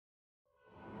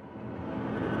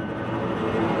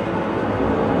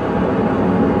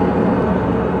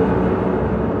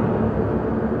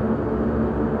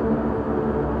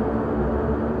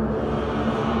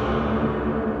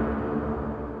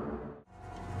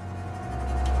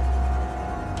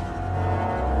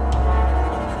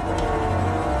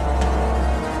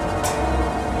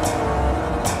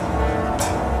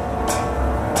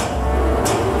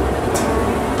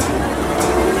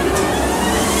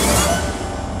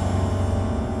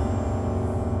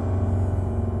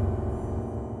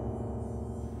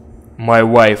My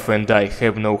wife and I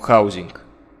have no housing,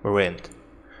 rent.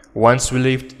 Once we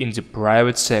lived in the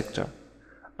private sector.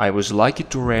 I was lucky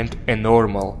to rent a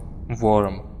normal,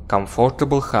 warm,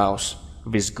 comfortable house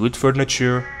with good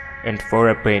furniture and for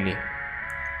a penny.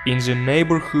 In the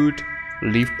neighborhood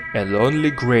lived a lonely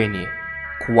granny,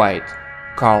 quiet,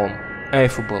 calm,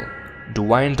 affable,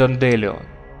 divine dandelion.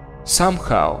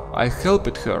 Somehow I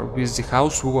helped her with the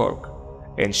housework,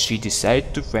 and she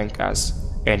decided to thank us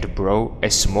and brought a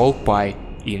small pie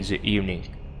in the evening.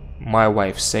 My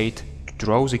wife said to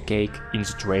throw the cake in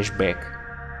the trash bag.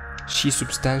 She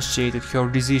substantiated her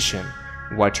decision.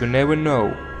 What you never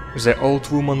know, the old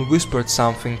woman whispered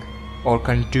something or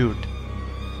conjured.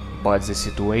 But the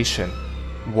situation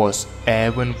was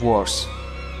even worse.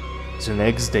 The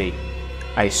next day,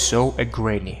 I saw a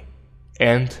granny,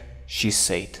 and she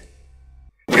said,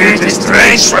 "It is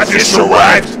strange what you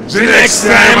survived. The next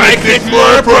time I get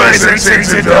more poisons in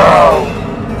the dough."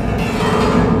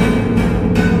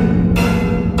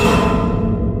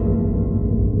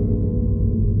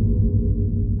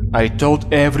 I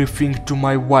told everything to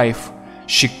my wife.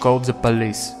 She called the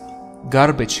police.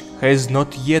 Garbage has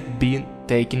not yet been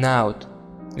taken out.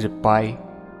 The pie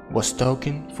was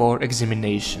taken for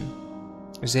examination.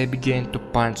 They began to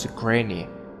punch the granny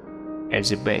at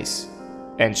the base,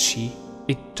 and she,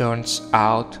 it turns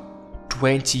out,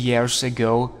 20 years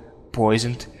ago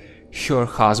poisoned her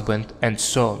husband and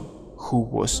son, who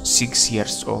was 6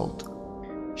 years old.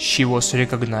 She was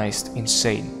recognized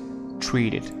insane,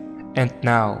 treated, and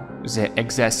now the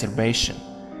exacerbation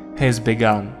has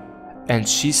begun, and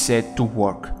she set to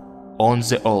work on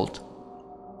the old.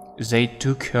 They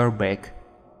took her back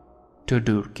to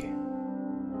Turkey.